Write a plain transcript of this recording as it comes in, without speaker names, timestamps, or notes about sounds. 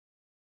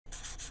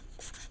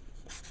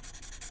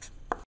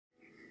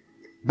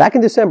Back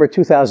in December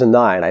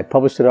 2009, I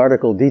published an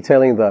article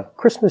detailing the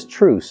Christmas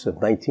Truce of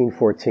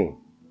 1914.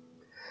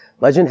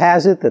 Legend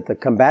has it that the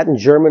combatant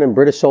German and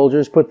British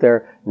soldiers put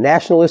their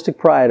nationalistic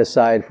pride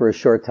aside for a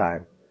short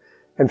time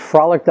and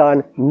frolicked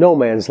on no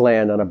man's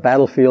land on a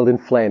battlefield in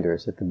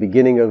Flanders at the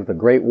beginning of the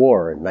Great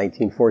War in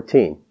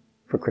 1914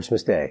 for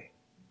Christmas Day.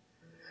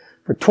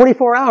 For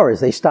 24 hours,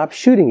 they stopped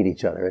shooting at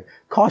each other and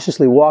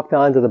cautiously walked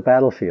onto the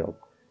battlefield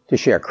to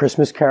share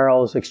Christmas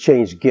carols,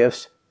 exchange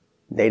gifts,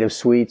 native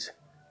sweets,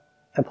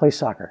 and play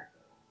soccer.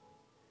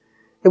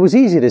 It was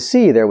easy to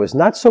see there was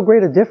not so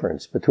great a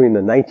difference between the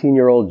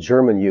 19-year-old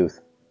German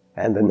youth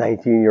and the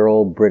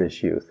 19-year-old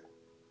British youth.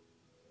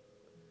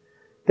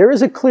 There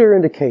is a clear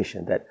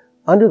indication that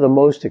under the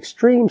most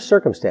extreme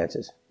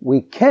circumstances, we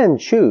can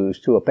choose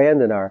to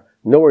abandon our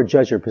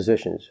knower-judger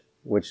positions,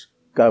 which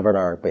govern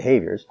our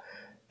behaviors,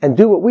 and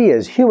do what we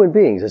as human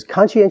beings, as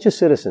conscientious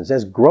citizens,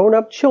 as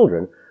grown-up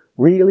children,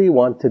 really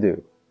want to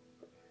do.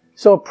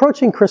 So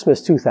approaching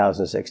Christmas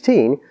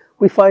 2016,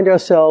 we find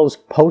ourselves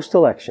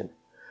post-election,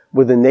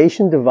 with the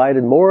nation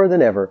divided more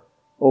than ever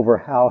over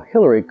how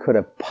Hillary could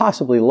have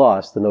possibly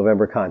lost the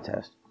November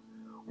contest,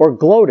 or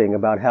gloating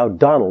about how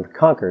Donald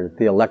conquered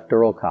the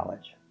Electoral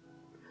College.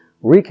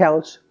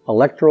 Recounts,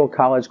 Electoral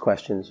College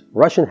questions,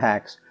 Russian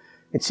hacks,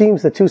 it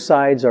seems the two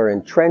sides are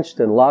entrenched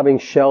and lobbing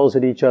shells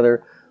at each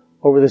other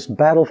over this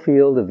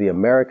battlefield of the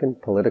American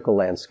political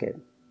landscape.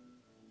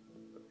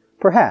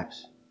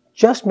 Perhaps,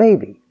 just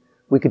maybe,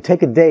 we could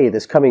take a day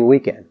this coming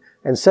weekend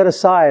and set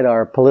aside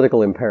our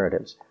political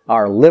imperatives,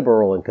 our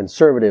liberal and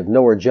conservative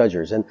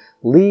knower-judgers, and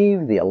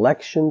leave the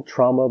election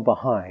trauma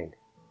behind,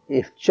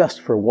 if just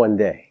for one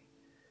day.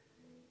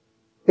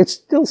 It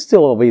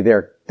still will be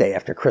there day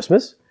after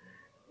Christmas.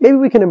 Maybe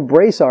we can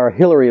embrace our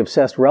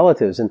Hillary-obsessed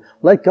relatives and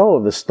let go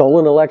of the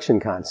stolen election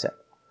concept.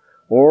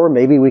 Or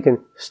maybe we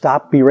can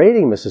stop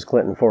berating Mrs.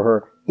 Clinton for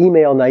her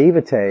email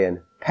naivete and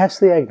pass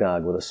the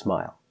eggnog with a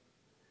smile.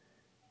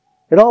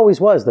 It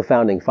always was the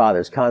Founding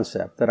Fathers'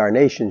 concept that our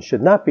nation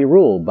should not be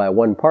ruled by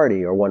one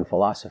party or one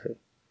philosophy,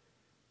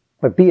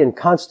 but be in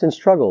constant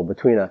struggle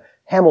between a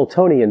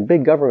Hamiltonian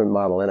big government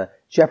model and a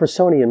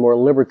Jeffersonian more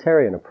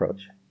libertarian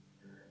approach,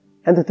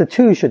 and that the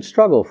two should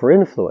struggle for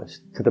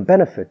influence to the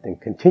benefit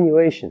and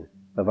continuation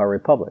of our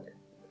republic.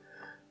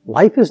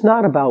 Life is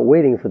not about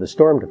waiting for the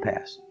storm to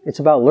pass. It's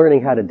about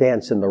learning how to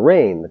dance in the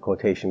rain, the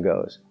quotation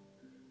goes.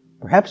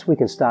 Perhaps we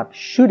can stop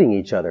shooting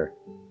each other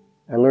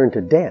and learn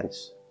to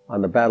dance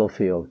on the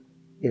battlefield,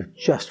 if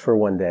just for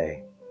one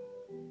day.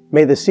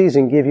 May the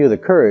season give you the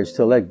courage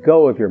to let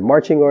go of your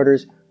marching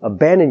orders,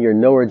 abandon your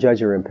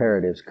knower-judger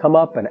imperatives, come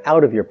up and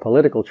out of your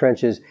political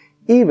trenches,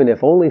 even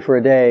if only for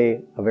a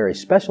day, a very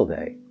special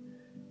day,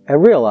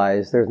 and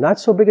realize there's not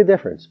so big a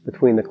difference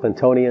between the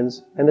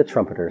Clintonians and the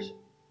trumpeters.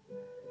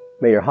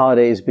 May your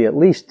holidays be at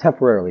least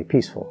temporarily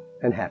peaceful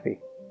and happy.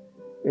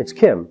 It's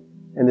Kim,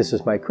 and this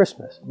is my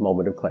Christmas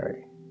moment of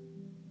clarity.